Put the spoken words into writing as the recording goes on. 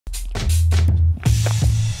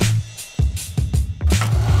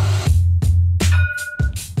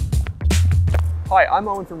Hi, I'm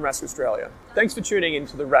Owen from Rask Australia. Thanks for tuning in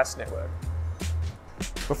to the Rask Network.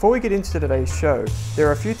 Before we get into today's show, there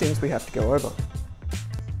are a few things we have to go over.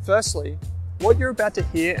 Firstly, what you're about to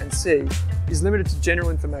hear and see is limited to general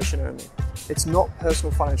information only. It's not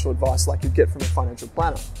personal financial advice like you'd get from a financial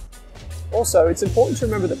planner. Also, it's important to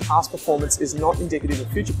remember that past performance is not indicative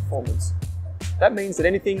of future performance. That means that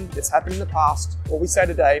anything that's happened in the past, or we say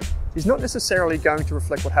today, is not necessarily going to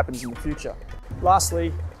reflect what happens in the future.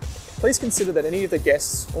 Lastly, please consider that any of the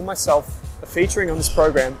guests or myself are featuring on this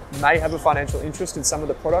program may have a financial interest in some of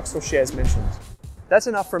the products or shares mentioned. That's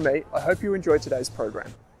enough from me. I hope you enjoyed today's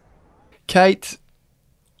program. Kate,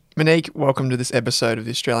 Monique, welcome to this episode of the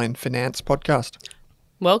Australian Finance Podcast.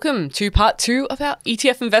 Welcome to part 2 of our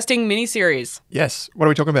ETF investing mini-series. Yes, what are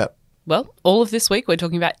we talking about? Well, all of this week we're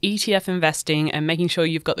talking about ETF investing and making sure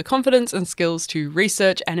you've got the confidence and skills to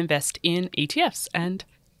research and invest in ETFs and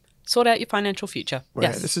sort out your financial future. Well,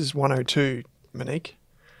 yes. This is 102, Monique.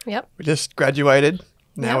 Yep. We just graduated.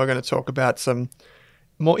 Now Yep. we're going to talk about some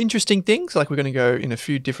more interesting things, like we're going to go in a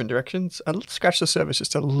few different directions. I'll scratch the surface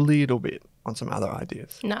just a little bit on some other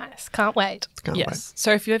ideas. Nice. Can't wait. Can't Yes.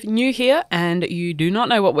 So if you're new here and you do not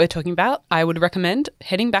know what we're talking about, I would recommend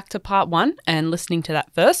heading back to part 1 and listening to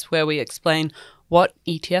that first, where we explain what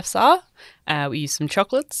ETFs are. We use some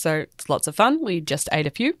chocolates, so it's lots of fun. We just ate a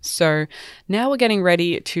few. So now we're getting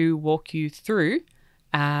ready to walk you through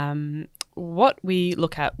what we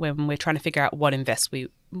look at when we're trying to figure out what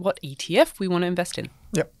ETF we want to invest in.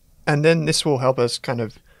 Yep. And then this will help us kind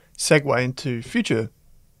of segue into future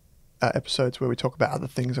episodes where we talk about other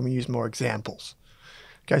things and we use more examples.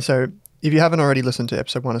 Okay, so if you haven't already listened to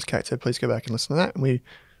episode 1, as Kate said, please go back and listen to that. And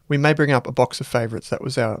we may bring up a box of favorites. That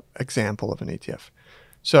was our example of an ETF.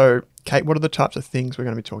 So, Kate, what are the types of things we're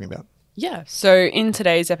going to be talking about? Yeah. So in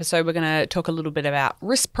today's episode, we're going to talk a little bit about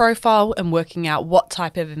risk profile and working out what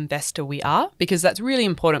type of investor we are, because that's really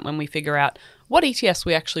important when we figure out what ETFs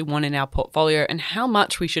we actually want in our portfolio and how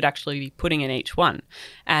much we should actually be putting in each one.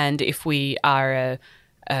 And if we are a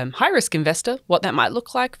high-risk investor, what that might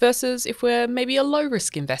look like versus if we're maybe a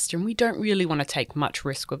low-risk investor and we don't really want to take much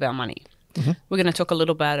risk with our money. Mm-hmm. We're going to talk a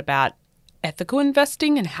little bit about ethical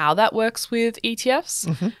investing and how that works with ETFs.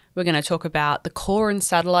 Mm-hmm. We're going to talk about the core and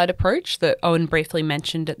satellite approach that Owen briefly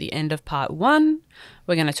mentioned at the end of part 1.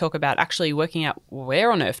 We're going to talk about actually working out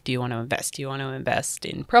where on earth do you want to invest. Do you want to invest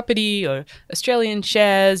in property or Australian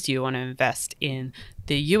shares? Do you want to invest in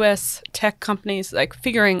the US tech companies? Like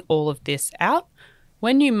figuring all of this out.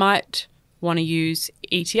 When you might want to use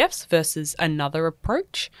ETFs versus another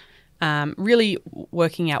approach. Really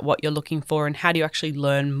working out what you're looking for and how do you actually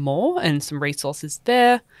learn more and some resources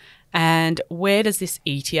there. And where does this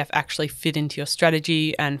ETF actually fit into your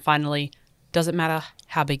strategy? And finally, does it matter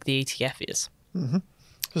how big the ETF is? Mm-hmm.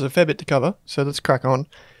 There's a fair bit to cover, so let's crack on.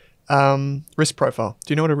 Risk profile.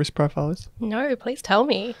 Do you know what a risk profile is? No, please tell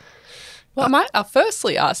me. Well, I might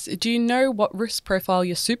firstly ask, do you know what risk profile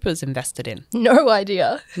your super's invested in? No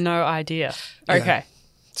idea. No idea. Okay. Yeah.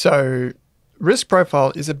 So risk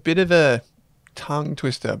profile is a bit of a tongue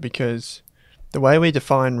twister because the way we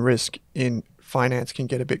define risk in finance can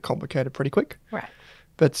get a bit complicated pretty quick. Right.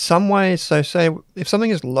 But some ways, so say if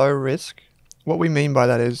something is low risk, what we mean by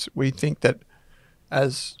that is we think that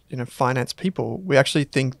as finance people, we actually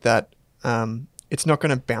think that it's not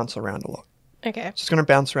going to bounce around a lot. Okay. It's just going to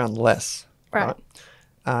bounce around less. Right.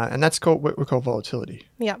 And that's what we call volatility.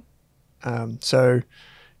 Yeah. So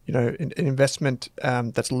an investment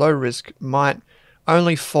that's low risk might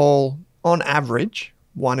only fall on average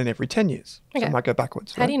 1 in every 10 years. Okay. So it might go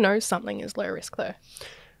backwards. How do you know something is low risk though?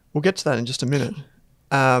 We'll get to that in just a minute.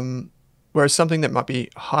 Whereas something that might be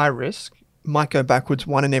high risk might go backwards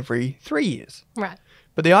 1 in every 3 years. Right.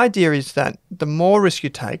 But the idea is that the more risk you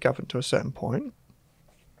take up until a certain point,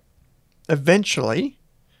 eventually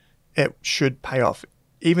it should pay off.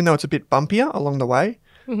 Even though it's a bit bumpier along the way,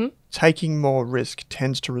 mm-hmm. taking more risk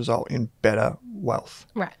tends to result in better wealth.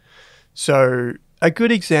 Right. So a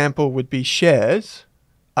good example would be shares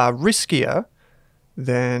are riskier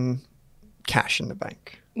than cash in the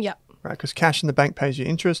bank. Yep. Right, because cash in the bank pays you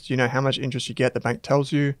interest. You know how much interest you get. The bank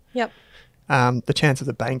tells you. Yep. The chance of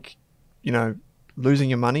the bank, losing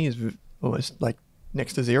your money is almost like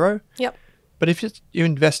next to zero. Yep. But if you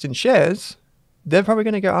invest in shares, they're probably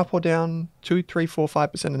going to go up or down 2, 3, 4,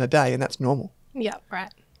 5% in a day, and that's normal. Yeah,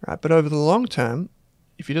 right. Right. But over the long term,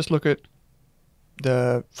 if you just look at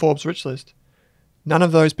the Forbes rich list, none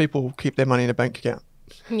of those people keep their money in a bank account.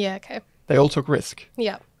 Yeah, okay. They all took risk.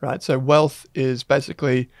 Yeah. Right. So wealth is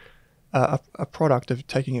basically a product of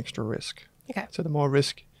taking extra risk. Okay. So the more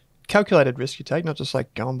calculated risk you take, not just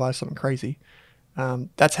like go and buy something crazy.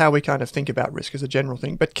 That's how we kind of think about risk as a general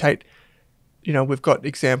thing. But Kate, we've got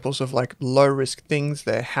examples of like low risk things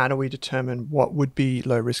there. How do we determine what would be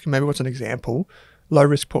low risk? Maybe what's an example? Low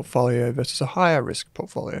risk portfolio versus a higher risk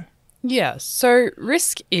portfolio. Yeah, so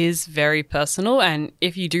risk is very personal, and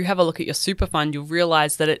if you do have a look at your super fund, you'll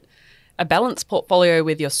realize that a balanced portfolio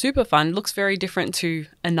with your super fund looks very different to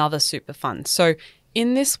another super fund. So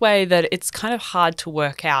in this way that it's kind of hard to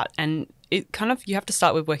work out, and you have to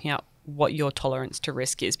start with working out what your tolerance to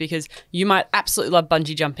risk is, because you might absolutely love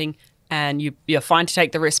bungee jumping and you're fine to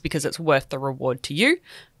take the risk because it's worth the reward to you.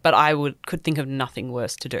 But I could think of nothing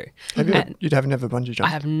worse to do. You'd have never bungee jumped? I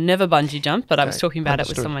have never bungee jumped, but I was talking about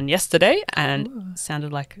understood. it with someone yesterday and it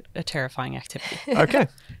sounded like a terrifying activity. Okay.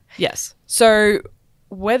 Yes. So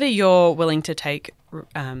whether you're willing to take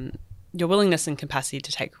your willingness and capacity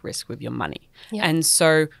to take risk with your money. Yeah. And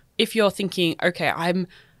so if you're thinking, okay, I'm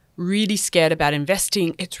really scared about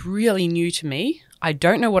investing, it's really new to me, I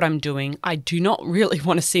don't know what I'm doing, I do not really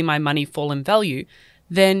want to see my money fall in value,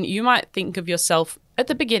 then you might think of yourself at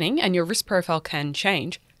the beginning, and your risk profile can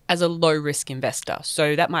change, as a low risk investor.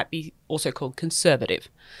 So that might be also called conservative.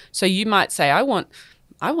 So you might say, I want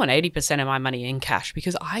 80% of my money in cash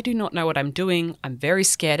because I do not know what I'm doing. I'm very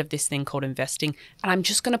scared of this thing called investing, and I'm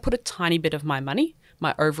just going to put a tiny bit of my money,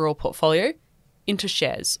 my overall portfolio, into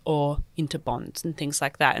shares or into bonds and things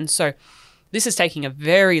like that. And so this is taking a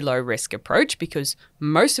very low risk approach because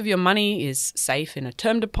most of your money is safe in a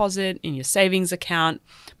term deposit, in your savings account,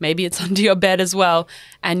 maybe it's under your bed as well,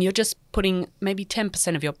 and you're just putting maybe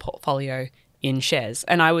 10% of your portfolio in shares.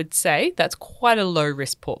 And I would say that's quite a low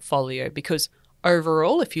risk portfolio because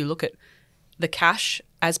overall, if you look at the cash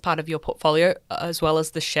as part of your portfolio as well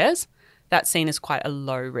as the shares, that's seen as quite a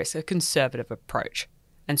low risk, a conservative approach.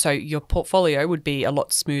 And so your portfolio would be a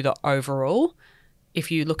lot smoother overall if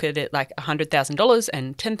you look at it like $100,000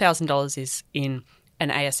 and $10,000 is in an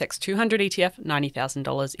ASX 200 ETF,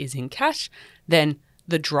 $90,000 is in cash, then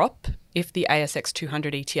the drop, if the ASX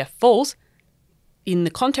 200 ETF falls, in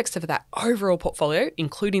the context of that overall portfolio,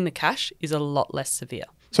 including the cash, is a lot less severe.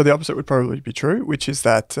 So the opposite would probably be true, which is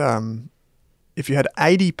that if you had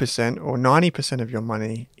 80% or 90% of your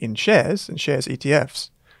money in shares, and shares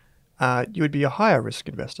ETFs, you would be a higher risk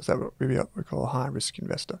investor. So that would be what we call a high risk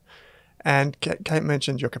investor. And Kate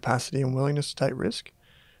mentioned your capacity and willingness to take risk.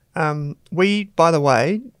 We, by the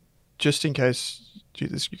way, just in case you're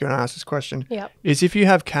going to ask this question, is if you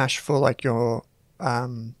have cash for like your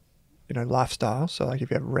lifestyle, so like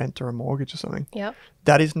if you have rent or a mortgage or something,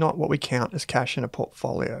 that is not what we count as cash in a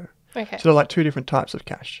portfolio. Okay. So there are like two different types of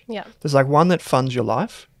cash. Yeah. There's like one that funds your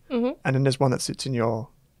life, and then there's one that sits in your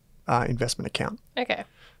investment account. Okay.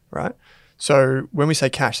 Right? So when we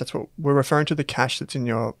say cash, that's what we're referring to, the cash that's in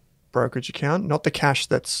your brokerage account, not the cash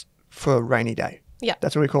that's for a rainy day. Yeah.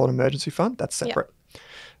 That's what we call an emergency fund. That's separate. Yeah.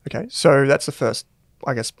 Okay. So that's the first,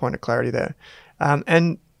 I guess, point of clarity there.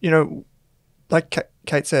 And, like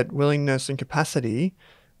Kate said, willingness and capacity,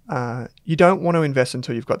 you don't want to invest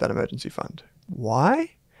until you've got that emergency fund.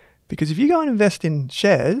 Why? Because if you go and invest in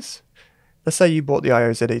shares, let's say you bought the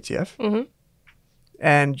IOZ ETF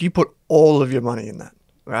and you put all of your money in that,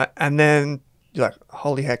 right? And then you're like,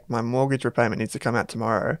 holy heck, my mortgage repayment needs to come out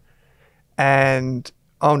tomorrow. And,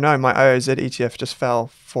 oh no, my IOZ ETF just fell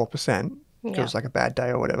 4%. It was like a bad day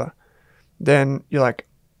or whatever. Then you're like,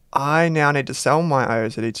 I now need to sell my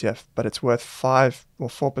IOZ ETF, but it's worth 5 or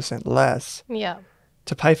 4% less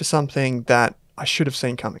to pay for something that I should have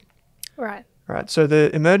seen coming. Right. Right. So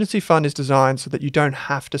the emergency fund is designed so that you don't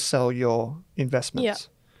have to sell your investments.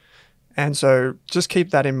 Yeah. And so just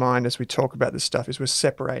keep that in mind as we talk about this stuff, is we're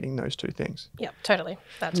separating those two things. Yeah, totally.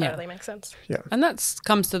 That totally makes sense. Yeah. And that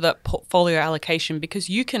comes to the portfolio allocation, because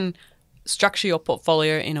you can structure your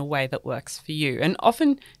portfolio in a way that works for you. And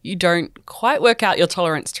often you don't quite work out your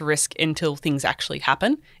tolerance to risk until things actually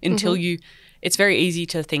happen, until it's very easy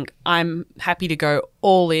to think, I'm happy to go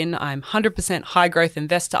all in, I'm 100% high growth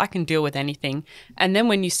investor, I can deal with anything. And then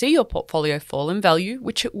when you see your portfolio fall in value,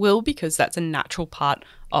 which it will, because that's a natural part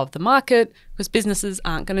of the market, because businesses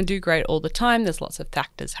aren't going to do great all the time, there's lots of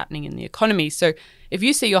factors happening in the economy. So if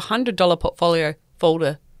you see your $100 portfolio fall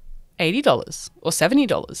to $80 or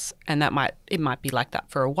 $70, and it might be like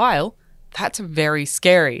that for a while, that's very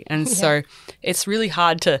scary. And so it's really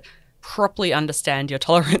hard to properly understand your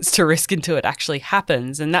tolerance to risk until it actually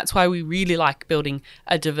happens. And that's why we really like building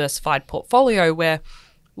a diversified portfolio where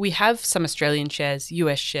we have some Australian shares,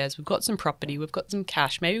 US shares, we've got some property, we've got some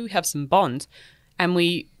cash, maybe we have some bonds, and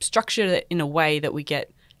we structure it in a way that we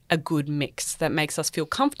get a good mix that makes us feel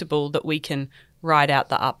comfortable that we can ride out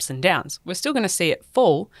the ups and downs. We're still going to see it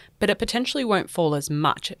fall, but it potentially won't fall as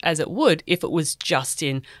much as it would if it was just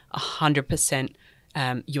in 100%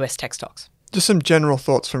 US tech stocks. just some general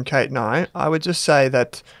thoughts from Kate and I would just say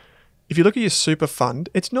that if you look at your super fund,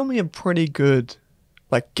 it's normally a pretty good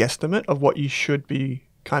like guesstimate of what you should be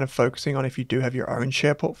kind of focusing on if you do have your own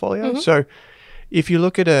share portfolio. So if you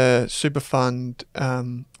look at a super fund,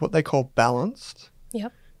 what they call balanced,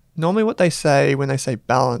 Yep. normally what they say when they say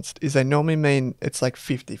balanced is they normally mean it's like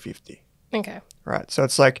 50-50, Okay. right? So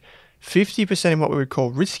it's like 50% in what we would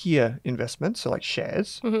call riskier investments, so like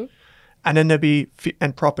shares, and then there'd be,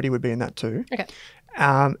 and property would be in that too. Okay.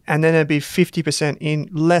 And then there'd be 50% in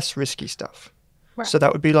less risky stuff. Right. So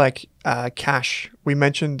that would be like cash. We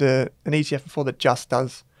mentioned an ETF before that just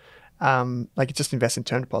does, like it just invests in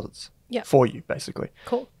term deposits Yep. for you, basically.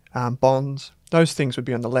 Cool. Bonds, those things would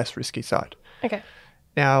be on the less risky side. Okay.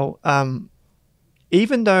 Now,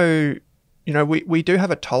 even though, you know, we do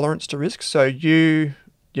have a tolerance to risk. So you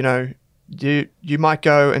might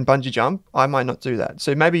go and bungee jump. I might not do that.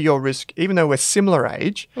 So maybe your risk, even though we're similar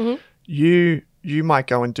age, you might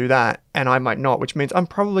go and do that and I might not, which means I'm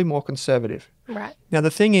probably more conservative. Right. Now,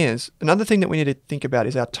 the thing is, another thing that we need to think about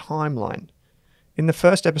is our timeline. In the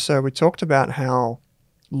first episode, we talked about how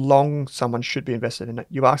long someone should be invested in it.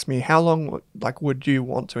 You asked me, how long would you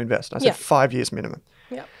want to invest? And I said 5 years minimum.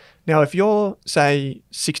 Yeah. Now, if you're, say,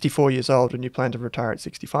 64 years old and you plan to retire at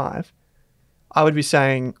 65, I would be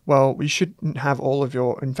saying, well, you shouldn't have all of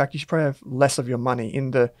your, in fact, you should probably have less of your money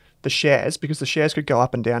in the shares because the shares could go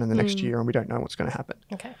up and down in the next year and we don't know what's going to happen.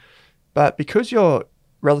 Okay. But because you're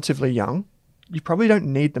relatively young, you probably don't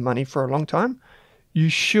need the money for a long time. You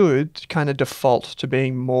should kind of default to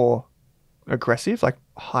being more aggressive, like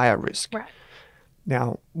higher risk. Right.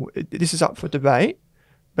 Now, this is up for debate,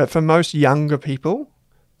 but for most younger people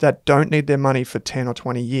that don't need their money for 10 or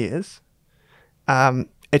 20 years,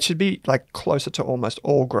 it should be like closer to almost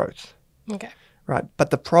all growth. Okay. Right.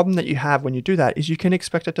 But the problem that you have when you do that is you can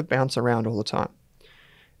expect it to bounce around all the time.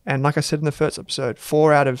 And like I said in the first episode,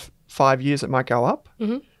 4 out of 5 years it might go up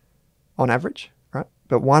on average, right?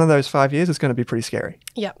 But one of those 5 years is going to be pretty scary.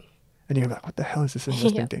 Yep. And you're like, what the hell is this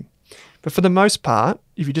investing thing? But for the most part,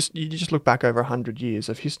 if you just look back over 100 years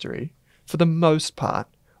of history, for the most part,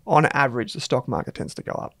 on average, the stock market tends to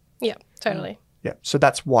go up. Yeah, totally. Yeah. So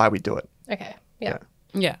that's why we do it. Okay. Yeah.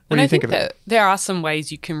 Yeah. What do you think of it? There are some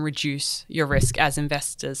ways you can reduce your risk as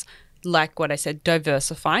investors. Like what I said,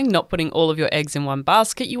 diversifying, not putting all of your eggs in one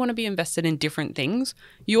basket. You want to be invested in different things.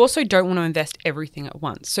 You also don't want to invest everything at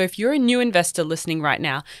once. So if you're a new investor listening right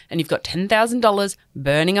now and you've got $10,000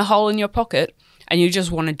 burning a hole in your pocket and you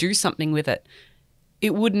just want to do something with it,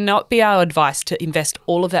 it would not be our advice to invest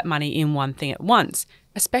all of that money in one thing at once.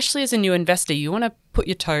 Especially as a new investor, you want to put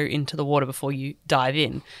your toe into the water before you dive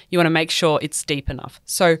in. You want to make sure it's deep enough.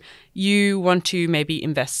 So you want to maybe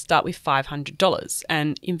start with $500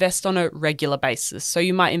 and invest on a regular basis. So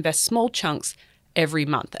you might invest small chunks every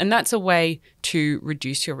month. And that's a way to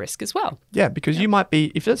reduce your risk as well. Yeah, because you might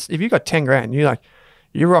be, if you've got 10 grand,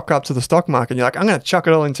 you rock up to the stock market and you're like, I'm going to chuck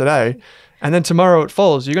it all in today. And then tomorrow it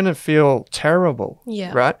falls. You're going to feel terrible.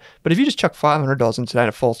 Yeah. Right? But if you just chuck $500 in today and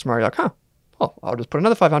it falls tomorrow, you're like, well, I'll just put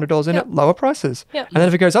another $500 in at lower prices. Yep. And then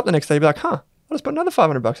if it goes up the next day, you'll be like, I'll just put another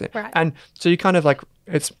 $500 in. Right. And so you kind of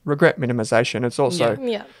it's regret minimization. It's also,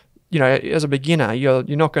 as a beginner, you're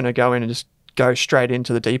not going to go in and just go straight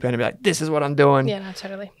into the deep end and be like, this is what I'm doing. Yeah, no,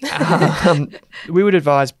 totally. We would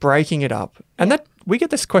advise breaking it up. And that we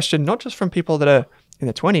get this question not just from people that are in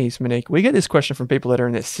their 20s, Monique. We get this question from people that are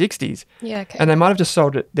in their 60s. Yeah, okay. And they might have just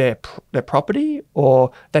sold their property,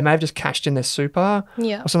 or they may have just cashed in their super or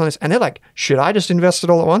something like this. And they're like, should I just invest it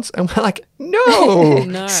all at once? And we're like, no.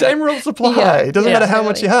 No. Same rules apply. Yeah. It doesn't matter how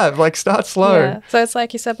much you have. Start slow. Yeah. So it's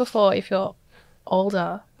like you said before, if you're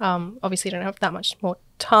older, obviously you don't have that much more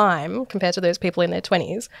time compared to those people in their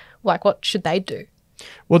 20s. What should they do?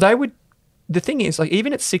 Well, the thing is,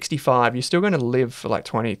 even at 65, you're still going to live for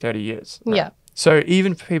 20, 30 years. Right? Yeah. So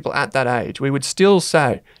even for people at that age, we would still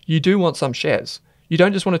say you do want some shares. You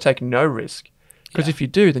don't just want to take no risk, because if you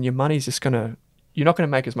do, then your money's just you're not going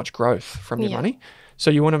to make as much growth from your money. So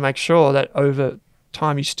you want to make sure that over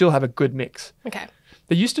time you still have a good mix. Okay.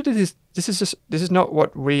 They used to do this. This is not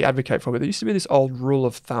what we advocate for, but there used to be this old rule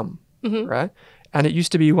of thumb, right? And it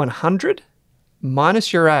used to be 100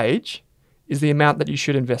 minus your age is the amount that you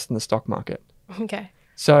should invest in the stock market. Okay.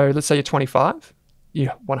 So let's say you're 25.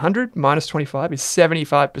 100 minus 25 is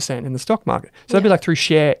 75% in the stock market. So that'd be through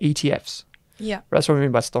share ETFs. Yeah. That's what we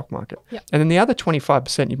mean by stock market. Yeah. And then the other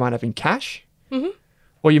 25% you might have in cash,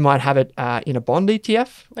 or you might have it in a bond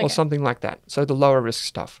ETF or something like that. So the lower risk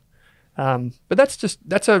stuff. But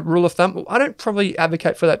that's a rule of thumb. I don't probably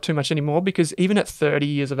advocate for that too much anymore, because even at 30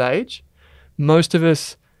 years of age, most of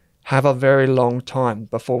us have a very long time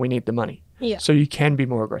before we need the money. Yeah. So you can be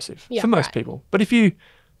more aggressive Yeah, for most right. people. But if you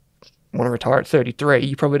want to retire at 33,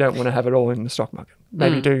 you probably don't want to have it all in the stock market.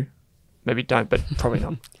 Maybe you do, maybe you don't, but probably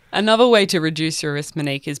not. Another way to reduce your risk,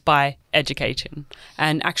 Monique, is by education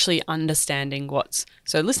and actually understanding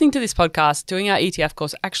so listening to this podcast, doing our ETF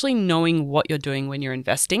course, actually knowing what you're doing when you're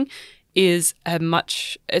investing is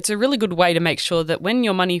it's a really good way to make sure that when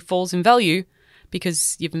your money falls in value,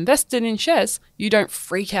 because you've invested in shares, you don't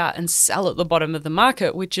freak out and sell at the bottom of the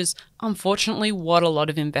market, which is unfortunately what a lot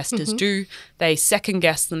of investors do. They second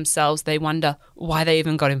guess themselves. They wonder why they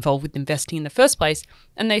even got involved with investing in the first place.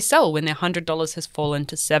 And they sell when their $100 has fallen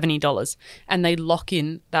to $70 and they lock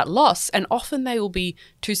in that loss. And often they will be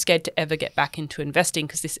too scared to ever get back into investing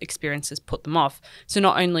because this experience has put them off. So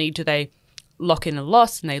not only do they lock in a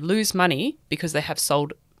loss and they lose money because they have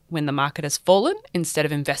sold when the market has fallen instead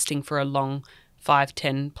of investing for a long 5,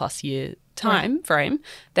 10 plus year time frame,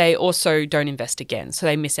 they also don't invest again. So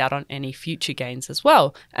they miss out on any future gains as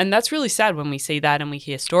well. And that's really sad when we see that and we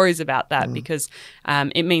hear stories about that because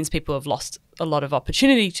it means people have lost a lot of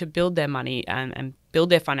opportunity to build their money and build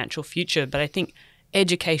their financial future. But I think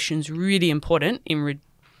education is really important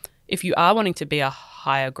if you are wanting to be a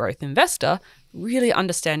higher growth investor, really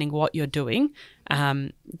understanding what you're doing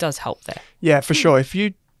does help there. Yeah, for sure. If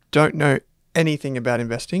you don't know anything about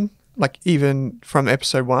investing, like even from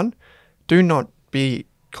episode 1, do not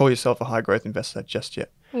call yourself a high growth investor just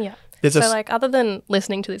yet. Yeah. There's So like other than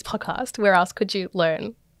listening to this podcast, where else could you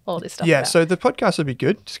learn all this stuff about? so the podcast would be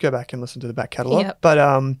good. Just go back and listen to the back catalogue. Yep.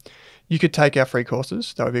 But you could take our free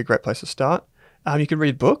courses. That would be a great place to start. You could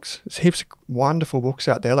read books. There's heaps of wonderful books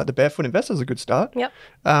out there. Like The Barefoot Investor is a good start. Yep.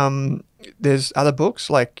 There's other books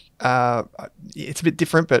like it's a bit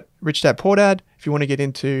different, but Rich Dad Poor Dad. If you want to get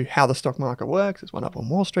into how the stock market works, there's one up on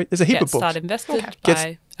Wall Street. There's a heap Get of books. Started Invested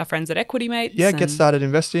by our friends at Equity Mates. Yeah, Get Started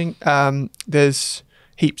Investing. There's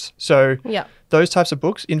heaps. So Yeah. those types of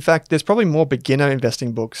books. In fact, there's probably more beginner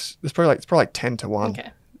investing books. It's probably like 10 to 1. Okay.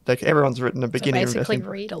 Like everyone's written a So beginning basically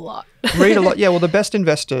investing. read a lot. Read a lot. Yeah, well, the best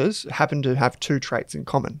investors happen to have 2 traits in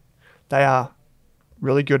common. They are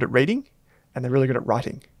really good at reading and they're really good at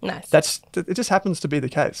writing. Nice. It just happens to be the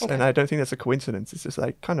case. And I don't think that's a coincidence. It's just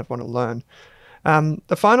they kind of want to learn.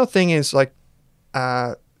 The final thing is like,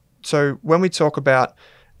 so when we talk about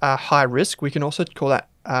high risk, we can also call that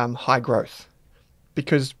high growth.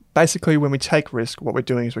 Because basically when we take risk, what we're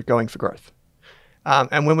doing is we're going for growth.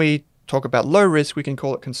 And when we talk about low risk, we can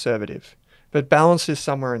call it conservative. But balance is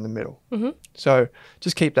somewhere in the middle. So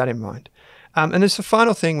just keep that in mind. And there's the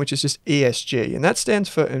final thing, which is just ESG. And that stands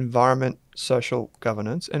for environment, social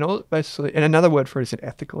governance. And another word for it is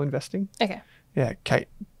ethical investing. Okay. Yeah, Kate,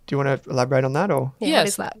 do you want to elaborate on that? Or Yeah, what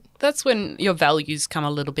is that? That's when your values come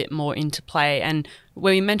a little bit more into play. And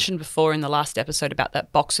we mentioned before in the last episode about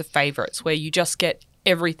that box of favorites where you just get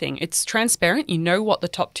everything. It's transparent. You know what the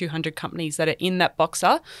top 200 companies that are in that box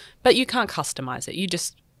are, but you can't customize it.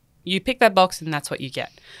 You pick that box and that's what you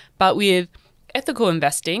get. But with ethical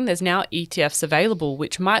investing, there's now ETFs available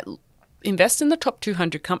which might invest in the top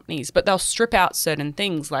 200 companies, but they'll strip out certain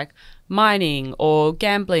things like mining or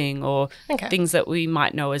gambling or things that we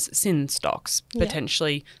might know as sin stocks,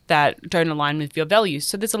 potentially, that don't align with your values.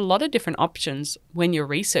 So there's a lot of different options when you're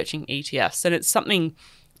researching ETFs, and it's something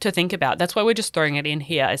to think about. That's why we're just throwing it in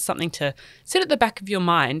here as something to sit at the back of your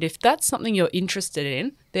mind. If that's something you're interested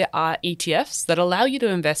in, there are ETFs that allow you to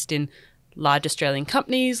invest in large Australian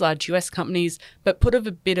companies, large US companies, but put a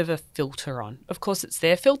bit of a filter on. Of course, it's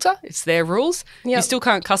their filter, it's their rules. Yep. You still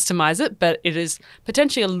can't customize it, but it is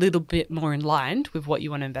potentially a little bit more in line with what you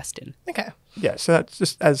want to invest in. Okay. yeah, so that's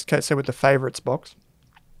just as Kate said with the favorites box.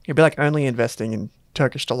 It'd be like only investing in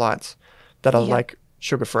Turkish delights that are like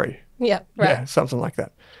sugar free. Yeah, right. Yeah, something like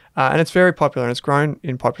that. And it's very popular and it's grown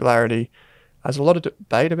in popularity. There's a lot of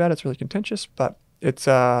debate about it. It's really contentious, but it's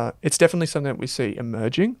definitely something that we see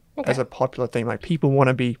emerging as a popular theme. Like people want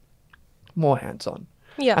to be more hands-on.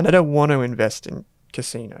 Yeah. And they don't want to invest in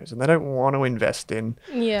casinos and they don't want to invest in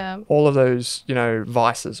Yeah. all of those,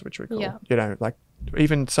 vices, which we call, like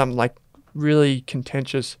even some like really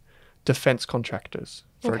contentious defense contractors,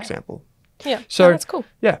 for example. Yeah. So that's cool.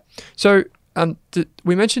 Yeah. So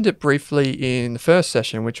we mentioned it briefly in the first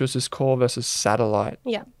session, which was this core versus satellite.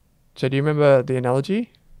 Yeah. So do you remember the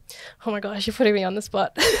analogy? Oh my gosh, you're putting me on the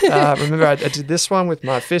spot. Remember I did this one with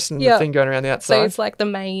my fist and the thing going around the outside? So it's like the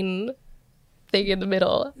main thing in the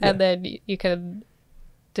middle, and then you can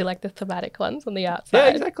do like the thematic ones on the outside. Yeah,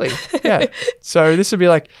 exactly. Yeah. So this would be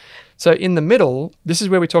like, so in the middle, this is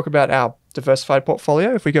where we talk about our diversified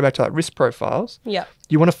portfolio. If we go back to like risk profiles, Yeah.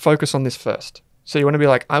 you want to focus on this first. So you want to be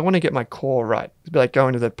like, I want to get my core right. It'd be like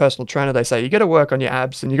going to the personal trainer. They say, you got to work on your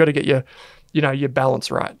abs and you got to get your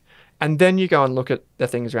balance right. And then you go and look at the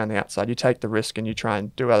things around the outside. You take the risk and you try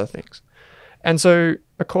and do other things. And so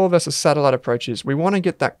a core versus satellite approach is we want to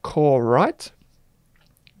get that core right.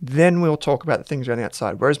 Then we'll talk about the things around the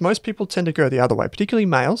outside. Whereas most people tend to go the other way, particularly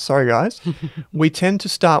males. Sorry, guys. We tend to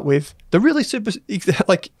start with the really super,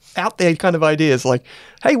 like out there kind of ideas like,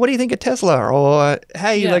 hey, what do you think of Tesla? Or,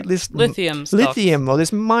 hey, like this lithium, or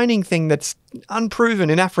this mining thing that's unproven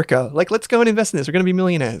in Africa. Like, let's go and invest in this. We're going to be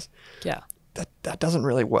millionaires. Yeah. That doesn't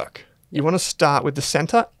really work. You want to start with the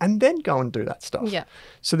center and then go and do that stuff. Yeah.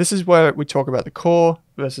 So this is where we talk about the core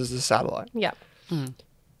versus the satellite. Yeah.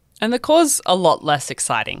 And the core's a lot less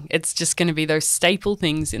exciting. It's just going to be those staple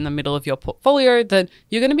things in the middle of your portfolio that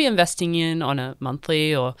you're going to be investing in on a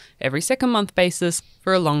monthly or every second month basis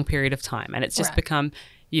for a long period of time. And it's just become,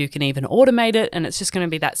 you can even automate it, and it's just going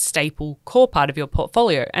to be that staple core part of your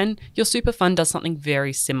portfolio. And your super fund does something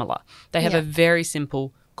very similar. They have a very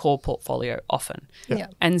simple core portfolio often. Yeah.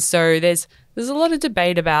 And so there's a lot of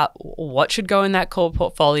debate about what should go in that core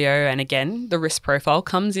portfolio. And again, the risk profile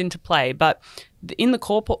comes into play. But in the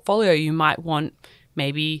core portfolio, you might want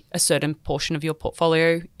maybe a certain portion of your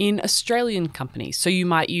portfolio in Australian companies. So you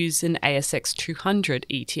might use an ASX 200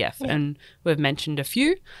 ETF. And we've mentioned a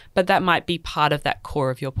few, but that might be part of that core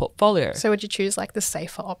of your portfolio. So would you choose like the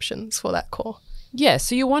safer options for that core? Yeah.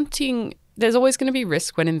 So you're wanting... There's always going to be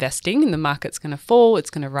risk when investing, and the market's going to fall, it's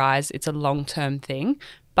going to rise. It's a long-term thing.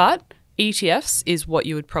 But ETFs is what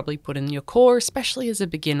you would probably put in your core, especially as a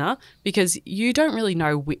beginner, because you don't really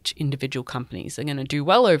know which individual companies are going to do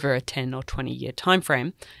well over a 10 or 20-year time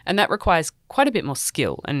frame. And that requires quite a bit more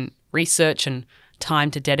skill and research and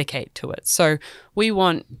time to dedicate to it. So we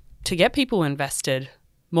want to get people invested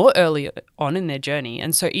more early on in their journey.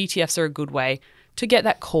 And so ETFs are a good way to get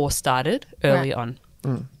that core started early on.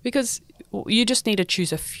 Because you just need to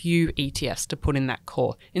choose a few ETFs to put in that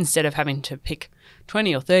core instead of having to pick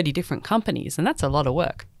 20 or 30 different companies. And that's a lot of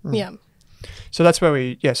work. Yeah. So that's where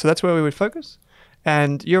we would focus.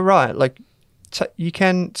 And you're right. Like you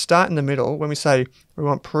can start in the middle when we say we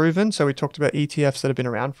want proven. So we talked about ETFs that have been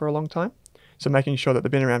around for a long time. So making sure that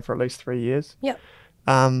they've been around for at least 3 years. Yeah.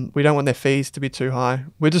 We don't want their fees to be too high.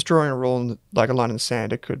 We're just drawing a rule, like a line in the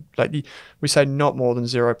sand. It could, like, we say not more than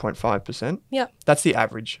 0.5%. Yeah. That's the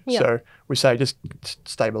average. Yeah. So we say just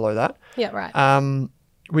stay below that. Yeah, right.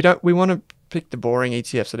 We want to pick the boring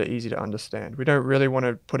ETFs that are easy to understand. We don't really want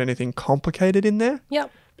to put anything complicated in there. Yeah.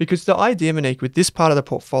 Because the idea, Monique, with this part of the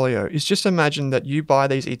portfolio is just imagine that you buy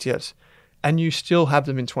these ETFs and you still have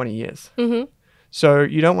them in 20 years. Mm-hmm. So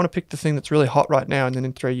you don't want to pick the thing that's really hot right now and then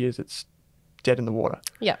in 3 years it's dead in the water.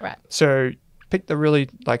 Yeah, right. So pick the really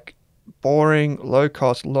like boring, low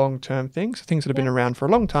cost, long-term things that have been around for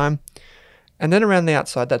a long time. And then around the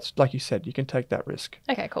outside, that's like you said, you can take that risk.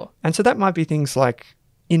 Okay, cool. And so that might be things like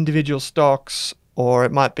individual stocks, or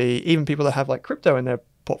it might be even people that have like crypto in their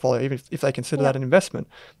portfolio, even if they consider that an investment,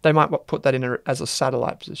 they might put that in as a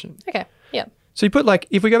satellite position. Okay, yeah. So you put like,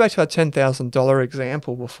 if we go back to our $10,000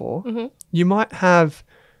 example before, you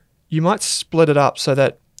might split it up so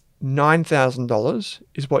that $9,000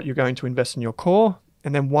 is what you're going to invest in your core,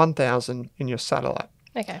 and then $1,000 in your satellite.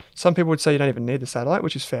 Okay. Some people would say you don't even need the satellite,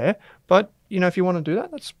 which is fair. But, if you want to do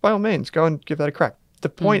that, that's by all means, go and give that a crack. The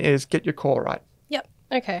point is get your core right. Yep.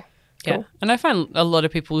 Okay. Yeah. Cool. And I find a lot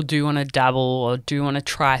of people do want to dabble or do want to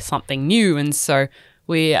try something new. And so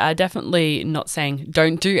we are definitely not saying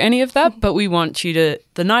don't do any of that, but we want you to,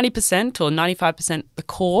 the 90% or 95%, the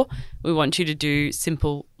core, we want you to do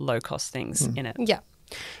simple, low-cost things in it. Yeah.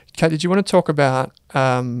 Kate, did you want to talk about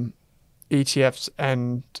ETFs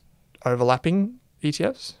and overlapping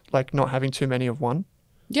ETFs, like not having too many of one?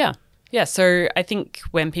 Yeah. Yeah. So I think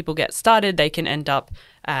when people get started, they can end up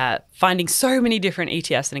finding so many different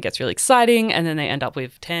ETFs and it gets really exciting. And then they end up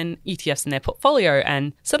with 10 ETFs in their portfolio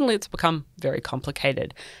and suddenly it's become very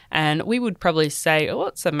complicated. And we would probably say,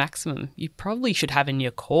 what's the maximum you probably should have in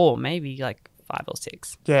your core? Maybe like 5 or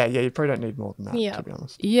 6. Yeah. You probably don't need more than that, to be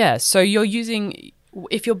honest. Yeah. So you're using...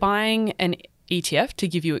 If you're buying an ETF to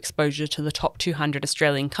give you exposure to the top 200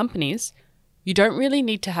 Australian companies, you don't really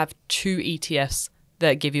need to have 2 ETFs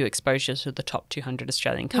that give you exposure to the top 200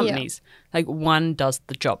 Australian companies. Yeah. Like one does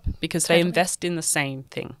the job because they invest in the same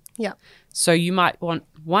thing. Yeah. So you might want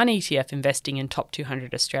one ETF investing in top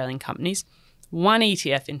 200 Australian companies, one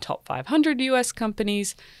ETF in top 500 US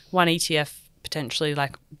companies, one ETF potentially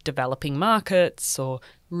like developing markets or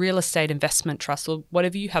real estate investment trusts or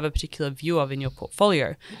whatever you have a particular view of in your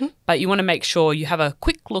portfolio. But you want to make sure you have a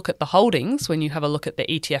quick look at the holdings when you have a look at the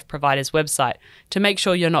ETF provider's website to make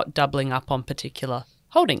sure you're not doubling up on particular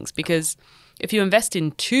holdings. Because if you invest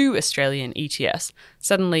in 2 Australian ETFs,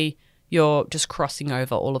 suddenly you're just crossing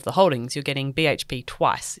over all of the holdings. You're getting BHP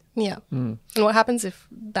twice. Yeah. And what happens if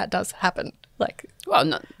that does happen? Well,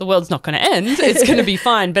 no, the world's not going to end. It's going to be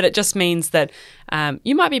fine. But it just means that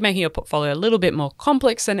you might be making your portfolio a little bit more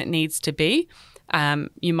complex than it needs to be.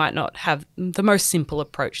 You might not have the most simple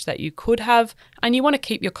approach that you could have, and you want to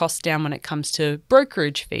keep your costs down when it comes to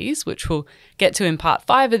brokerage fees, which we'll get to in part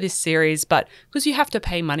 5 of this series, but because you have to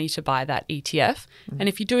pay money to buy that ETF, and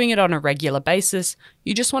if you're doing it on a regular basis,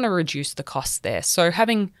 you just want to reduce the costs there. So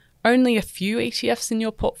having only a few ETFs in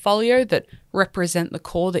your portfolio that represent the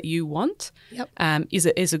core that you want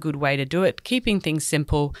is a good way to do it, keeping things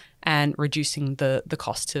simple and reducing the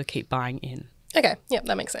cost to keep buying in. Okay, yeah,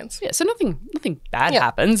 that makes sense. Yeah, so nothing bad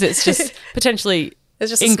happens. It's just potentially It's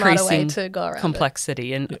just a smarter way increasing to go around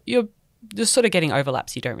complexity, and you're just sort of getting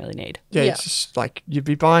overlaps you don't really need. Yeah, Yeah. it's just like you'd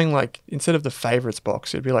be buying like instead of the favorites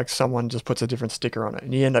box, it'd be like someone just puts a different sticker on it,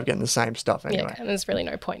 and you end up getting the same stuff it. anyway. Yeah, and there's really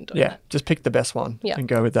no point in doing Yeah, that. just pick the best one Yeah. and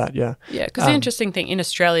go with that. Yeah. Yeah, because the interesting thing in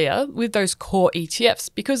Australia with those core ETFs,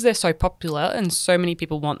 because they're so popular and so many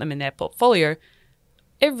people want them in their portfolio,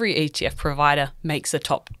 every ETF provider makes a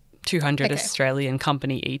top 200 Okay. Australian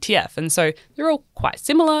company ETF. And so they're all quite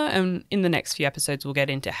similar. And in the next few episodes, we'll get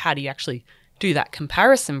into how do you actually do that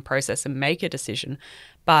comparison process and make a decision.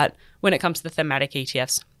 But when it comes to the thematic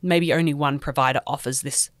ETFs, maybe only one provider offers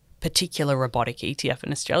this particular robotic ETF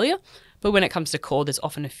in Australia. But when it comes to core, there's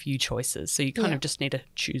often a few choices. So you kind of just need to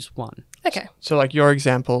choose one. Okay. So like your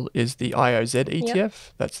example is the IOZ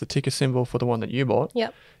ETF. That's the ticker symbol for the one that you bought.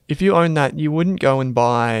 Yep. If you own that, you wouldn't go and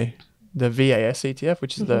buy the VAS ETF,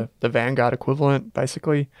 which is the Vanguard equivalent,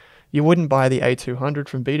 basically. You wouldn't buy the A200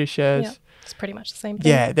 from Beta Shares. Yep. It's pretty much the same thing.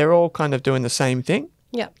 Yeah, they're all kind of doing the same thing.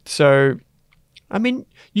 Yep. So, I mean,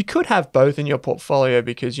 you could have both in your portfolio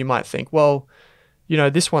because you might think, well, you know,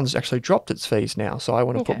 this one's actually dropped its fees now, so I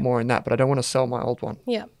want to put Okay. more in that, but I don't want to sell my old one.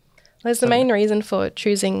 Yeah. There's the main reason for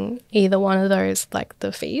choosing either one of those, like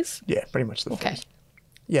the fees. Yeah, pretty much the Okay. fees.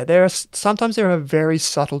 Yeah, sometimes there are very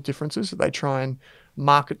subtle differences that they try and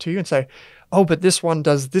market to you and say, oh, but this one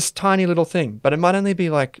does this tiny little thing, but it might only be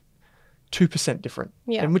like 2% different.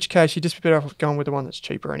 Yeah. In which case, you just be better off going with the one that's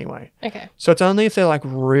cheaper anyway. Okay. So it's only if they're like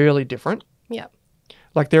really different. Yep.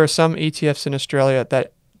 Like there are some ETFs in Australia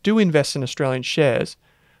that do invest in Australian shares,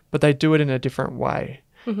 but they do it in a different way.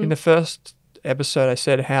 In the first episode, I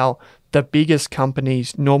said how the biggest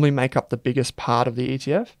companies normally make up the biggest part of the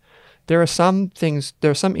ETF. There are some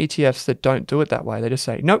ETFs that don't do it that way. They just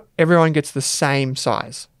say, nope, everyone gets the same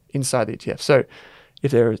size inside the ETF. So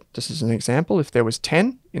just as an example, if there was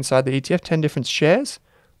 10 inside the ETF, 10 different shares,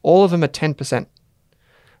 all of them are 10%,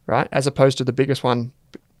 right? As opposed to the biggest one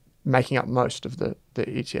making up most of the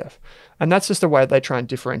ETF. And that's just a way they try and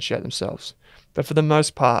differentiate themselves. But for the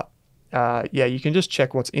most part, you can just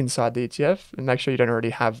check what's inside the ETF and make sure you don't already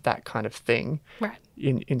have that kind of thing Right.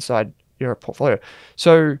 inside your portfolio.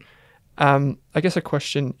 So I guess a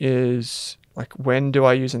question is, like, when do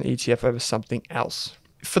I use an ETF over something else?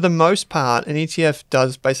 For the most part, an ETF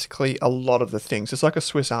does basically a lot of the things. It's like a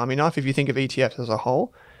Swiss Army knife. If you think of ETFs as a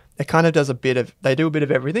whole, it kind of they do a bit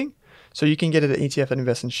of everything. So you can get an ETF that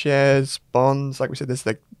invests in shares, bonds. Like we said, there's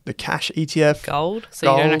the cash ETF. Gold.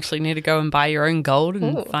 So you don't Gold. actually need to go and buy your own gold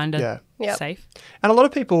and Ooh. find a Yeah. Yep. safe. And a lot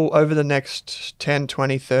of people over the next 10,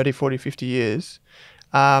 20, 30, 40, 50 years,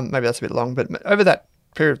 maybe that's a bit long, but over that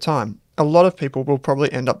period of time, a lot of people will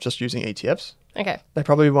probably end up just using ETFs. Okay. They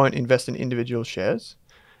probably won't invest in individual shares.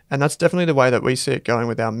 And that's definitely the way that we see it going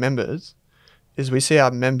with our members, is we see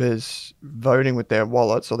our members voting with their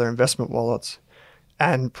wallets or their investment wallets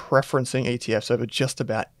and preferencing ETFs over just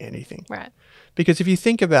about anything. Right. Because if you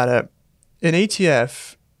think about it, an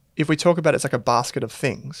ETF, if we talk about it, it's like a basket of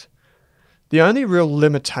things. The only real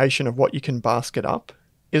limitation of what you can basket up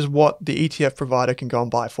is what the ETF provider can go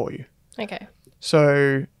and buy for you. Okay.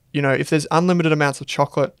 So, you know, if there's unlimited amounts of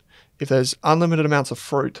chocolate, if there's unlimited amounts of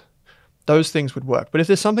fruit, those things would work. But if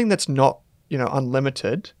there's something that's not, you know,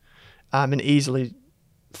 unlimited and easily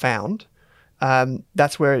found,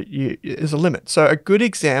 that's where there's a limit. So a good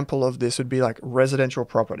example of this would be like residential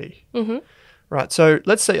property. Mm-hmm. Right. So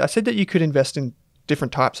let's say I said that you could invest in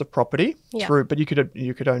different types of property Yeah. but you could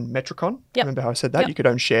own Metricon. Yep. Remember how I said that? Yep. You could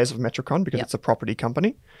own shares of Metricon because Yep. it's a property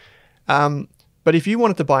company. But if you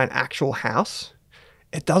wanted to buy an actual house,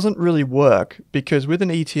 it doesn't really work because with an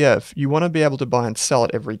ETF, you want to be able to buy and sell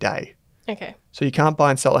it every day. Okay. So you can't buy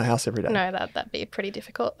and sell a house every day. No, that'd be pretty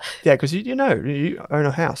difficult. Yeah, because you own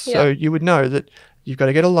a house. Yeah. So you would know that you've got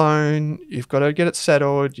to get a loan, you've got to get it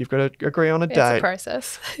settled, you've got to agree on a It's date. a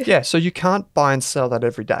process. Yeah, so you can't buy and sell that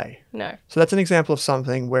every day. No. So that's an example of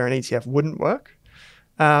something where an ETF wouldn't work.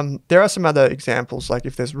 There are some other examples, like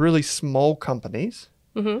if there's really small companies,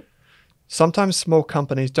 Mm-hmm. sometimes small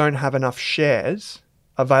companies don't have enough shares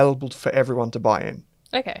available for everyone to buy in.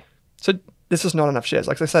 Okay. So this is not enough shares.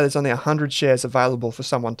 Like they say, there's only 100 shares available for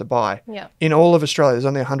someone to buy. Yeah. In all of Australia, there's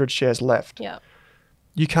only 100 shares left. Yeah.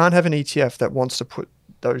 You can't have an ETF that wants to put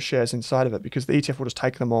those shares inside of it because the ETF will just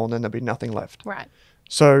take them all and then there'll be nothing left. Right.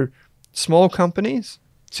 So small companies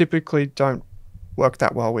typically don't work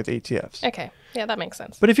that well with ETFs. Okay. Yeah, that makes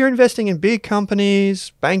sense. But if you're investing in big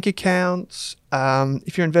companies, bank accounts,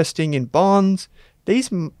 if you're investing in bonds, these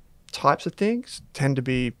types of things tend to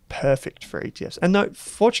be perfect for ETFs. And no,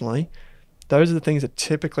 fortunately, those are the things that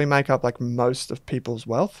typically make up like most of people's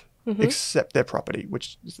wealth, except their property,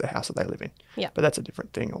 which is the house that they live in. Yeah. But that's a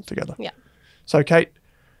different thing altogether. Yeah. So, Kate,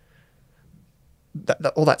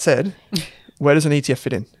 all that said, where does an ETF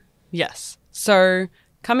fit in? Yes. So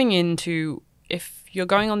coming into, if you're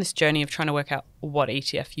going on this journey of trying to work out what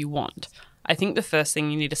ETF you want, I think the first thing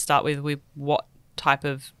you need to start with what type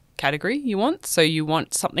of category you want. So you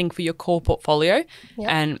want something for your core portfolio. Yep.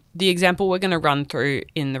 And the example we're going to run through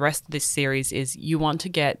in the rest of this series is you want to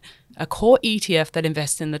get a core ETF that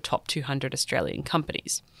invests in the top 200 Australian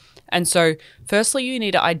companies. And so firstly, you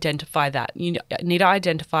need to identify that. You need to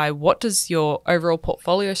identify what does your overall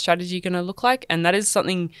portfolio strategy going to look like. And that is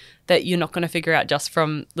something that you're not going to figure out just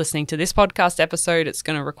from listening to this podcast episode. It's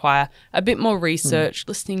going to require a bit more research,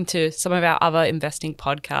 listening to some of our other investing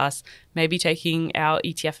podcasts, maybe taking our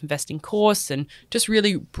ETF investing course and just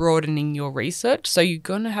really broadening your research. So you're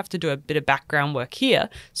going to have to do a bit of background work here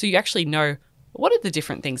so you actually know what are the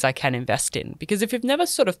different things I can invest in? Because if you've never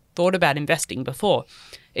sort of thought about investing before,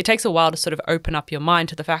 it takes a while to sort of open up your mind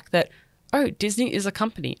to the fact that, oh, Disney is a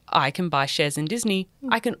company. I can buy shares in Disney.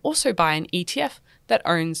 I can also buy an ETF that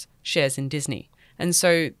owns shares in Disney. And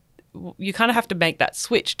so you kind of have to make that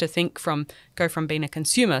switch to go from being a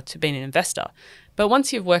consumer to being an investor. But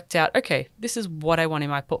once you've worked out, okay, this is what I want in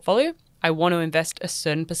my portfolio. I want to invest a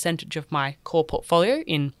certain percentage of my core portfolio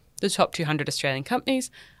in the top 200 Australian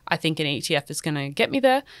companies. I think an ETF is going to get me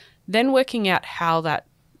there. Then working out how that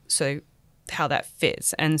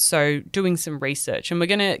fits. And so doing some research. And we're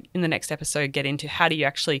going to, in the next episode, get into how do you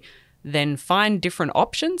actually then find different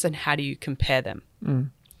options and how do you compare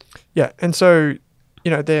them? Yeah. And so,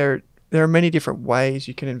 there are many different ways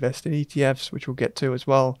you can invest in ETFs, which we'll get to as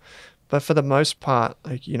well. But for the most part,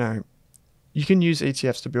 you can use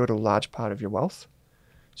ETFs to build a large part of your wealth.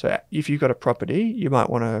 So if you've got a property, you might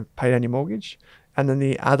want to pay down your mortgage. And then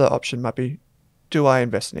the other option might be, do I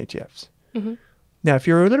invest in ETFs? Mm-hmm. Now, if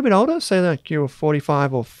you're a little bit older, say like you were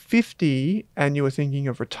 45 or 50 and you were thinking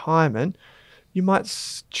of retirement, you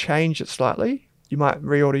might change it slightly. You might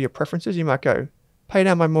reorder your preferences. You might go, pay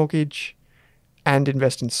down my mortgage and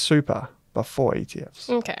invest in super before ETFs.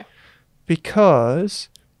 Okay. Because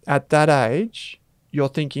at that age, you're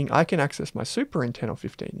thinking, I can access my super in 10 or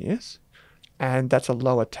 15 years. And that's a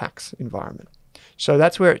lower tax environment. So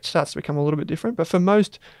that's where it starts to become a little bit different. But for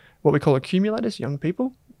most, what we call accumulators, young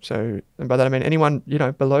people, and by that I mean anyone,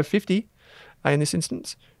 below 50 in this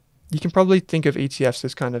instance, you can probably think of ETFs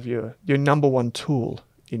as kind of your number one tool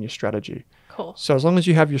in your strategy. Cool. So as long as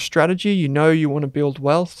you have your strategy, you want to build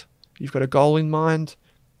wealth, you've got a goal in mind,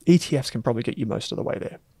 ETFs can probably get you most of the way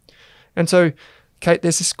there. And so, Kate,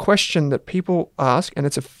 there's this question that people ask, and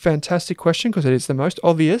it's a fantastic question because it is the most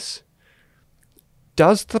obvious.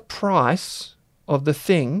 Does the price of the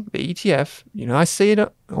thing, the ETF, I see it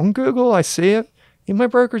on Google, I see it in my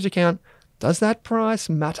brokerage account, does that price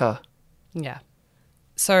matter? Yeah.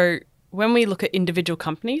 So when we look at individual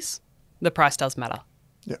companies, the price does matter.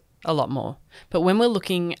 Yeah. A lot more. But when we're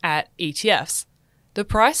looking at ETFs, the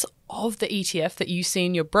price of the ETF that you see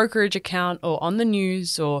in your brokerage account or on the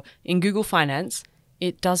news or in Google Finance,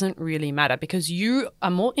 it doesn't really matter because you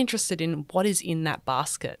are more interested in what is in that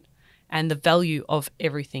basket and the value of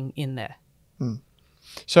everything in there.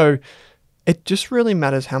 So it just really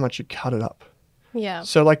matters how much you cut it up. Yeah.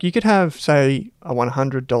 So like you could have, say, a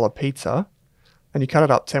 $100 pizza and you cut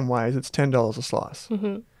it up 10 ways, it's $10 a slice.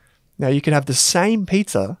 Mm-hmm. Now you could have the same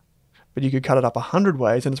pizza, but you could cut it up 100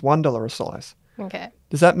 ways and it's $1 a slice. Okay.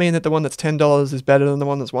 Does that mean that the one that's $10 is better than the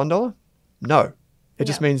one that's $1? No. It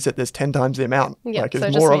just means that there's 10 times the amount. Yeah, like, so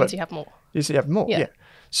there's it just more of means it. you have more. You have more, Yeah. yeah.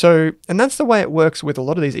 So, and that's the way it works with a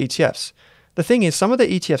lot of these ETFs. The thing is, some of the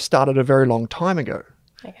ETFs started a very long time ago.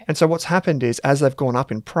 Okay. And so what's happened is, as they've gone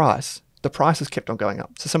up in price, the price has kept on going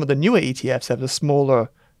up. So some of the newer ETFs have a smaller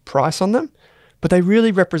price on them, but they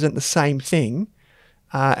really represent the same thing,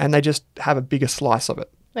 and they just have a bigger slice of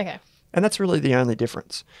it. Okay. And that's really the only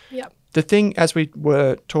difference. Yep. The thing, as we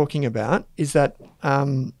were talking about, is that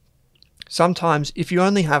sometimes if you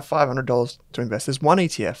only have $500 to invest, there's one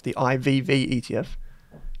ETF, the IVV ETF,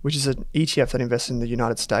 which is an ETF that invests in the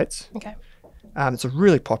United States. Okay. It's a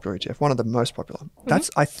really popular ETF, one of the most popular.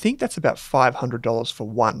 I think that's about $500 for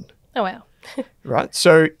one. Oh, wow. Right?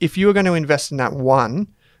 So if you were going to invest in that one,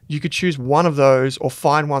 you could choose one of those or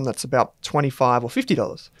find one that's about $25 or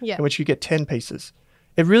 $50, Yeah. in which you get 10 pieces.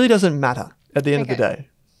 It really doesn't matter at the end of the day.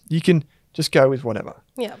 You can just go with whatever.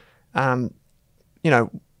 Yeah. You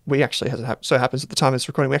know, we actually, as it so happens at the time of this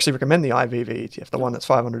recording, we actually recommend the IVV ETF, the one that's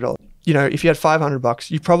 $500. You know, if you had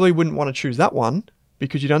 $500, you probably wouldn't want to choose that one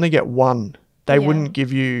because you'd only get one. They wouldn't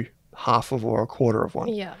give you half of or a quarter of one.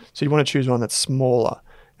 Yeah. So you want to choose one that's smaller.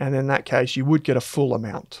 And in that case, you would get a full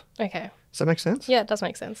amount. Okay. Does that make sense? Yeah, it does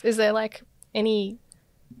make sense. Is there like any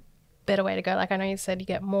better way to go? Like I know you said you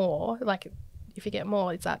get more. Like if you get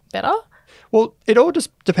more, is that better? Well, it all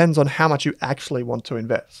just depends on how much you actually want to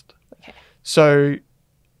invest. Okay. So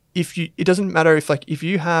it doesn't matter if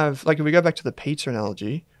you have, like if we go back to the pizza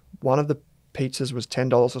analogy, one of the pizzas was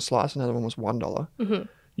 $10 a slice, another one was $1. Mm-hmm.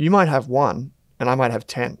 You might have one and I might have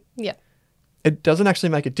 10. Yeah. It doesn't actually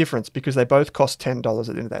make a difference because they both cost $10 at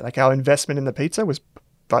the end of the day. Like our investment in the pizza was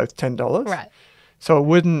both $10. Right. So it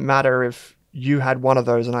wouldn't matter if you had one of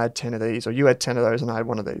those and I had 10 of these, or you had 10 of those and I had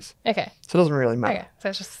one of these. Okay. So it doesn't really matter. Okay. So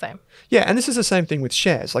it's just the same. Yeah, and this is the same thing with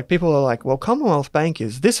shares. Like people are like, well, Commonwealth Bank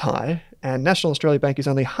is this high and National Australia Bank is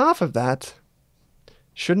only half of that.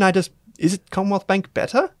 Shouldn't I is it Commonwealth Bank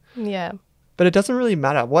better? Yeah. But it doesn't really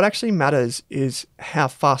matter. What actually matters is how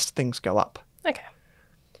fast things go up. Okay.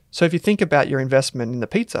 So if you think about your investment in the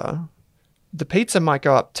pizza might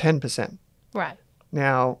go up 10%. Right.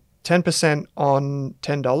 Now, 10% on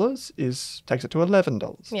 $10 takes it to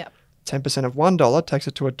 $11. Yeah. 10% of $1 takes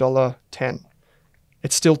it to $1.10.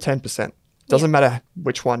 It's still 10%. Doesn't matter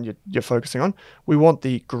which one you're focusing on. We want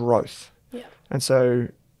the growth. Yeah. And so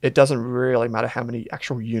it doesn't really matter how many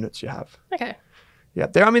actual units you have. Okay. Yeah,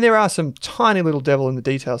 there are some tiny little devil in the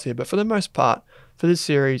details here, but for the most part, for this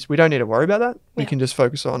series, we don't need to worry about that. We can just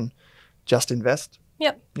focus on just invest.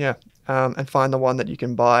 Yep. Yeah, and find the one that you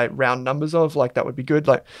can buy round numbers of. Like that would be good.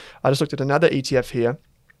 Like I just looked at another ETF here,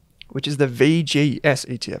 which is the VGS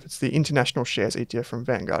ETF. It's the International Shares ETF from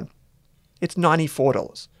Vanguard. It's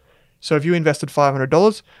 $94. So if you invested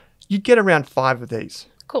 $500, you'd get around 5 of these.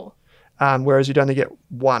 Cool. Whereas you'd only get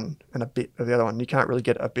one and a bit of the other one. You can't really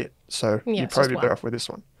get a bit. So Yeah, you'd it's probably just be better one. off with this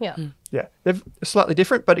one. Yeah. Yeah. They're slightly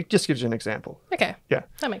different, but it just gives you an example. Okay. Yeah.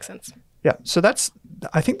 That makes sense. Yeah. So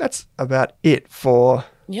I think that's about it for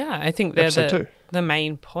Yeah, I think they're episode 2. the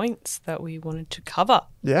main points that we wanted to cover.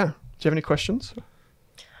 Yeah. Do you have any questions?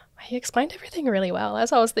 You explained everything really well.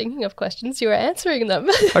 As I was thinking of questions, you were answering them.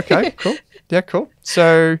 Okay, cool. Yeah, cool.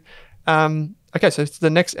 So, so the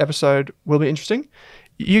next episode will be interesting.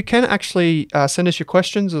 You can actually send us your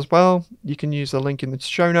questions as well. You can use the link in the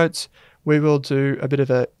show notes. We will do a bit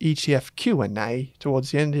of a ETF Q&A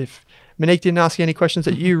towards the end. If Monique didn't ask you any questions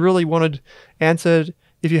that you really wanted answered,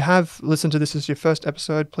 if you have listened to this as your first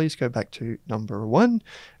episode, please go back to number 1.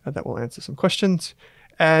 That will answer some questions.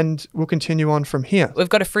 And we'll continue on from here. We've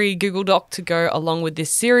got a free Google Doc to go along with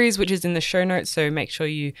this series, which is in the show notes. So make sure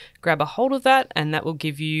you grab a hold of that, and that will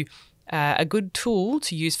give you a good tool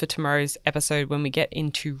to use for tomorrow's episode when we get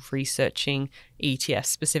into researching ETFs,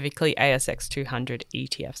 specifically ASX 200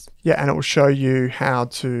 ETFs. Yeah, and it will show you how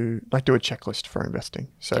to do a checklist for investing.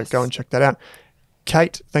 So go and check that out.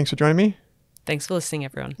 Kate, thanks for joining me. Thanks for listening,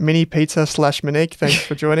 everyone. Mini Pizza / Monique, thanks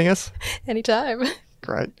for joining us. Anytime.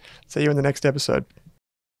 Great. See you in the next episode.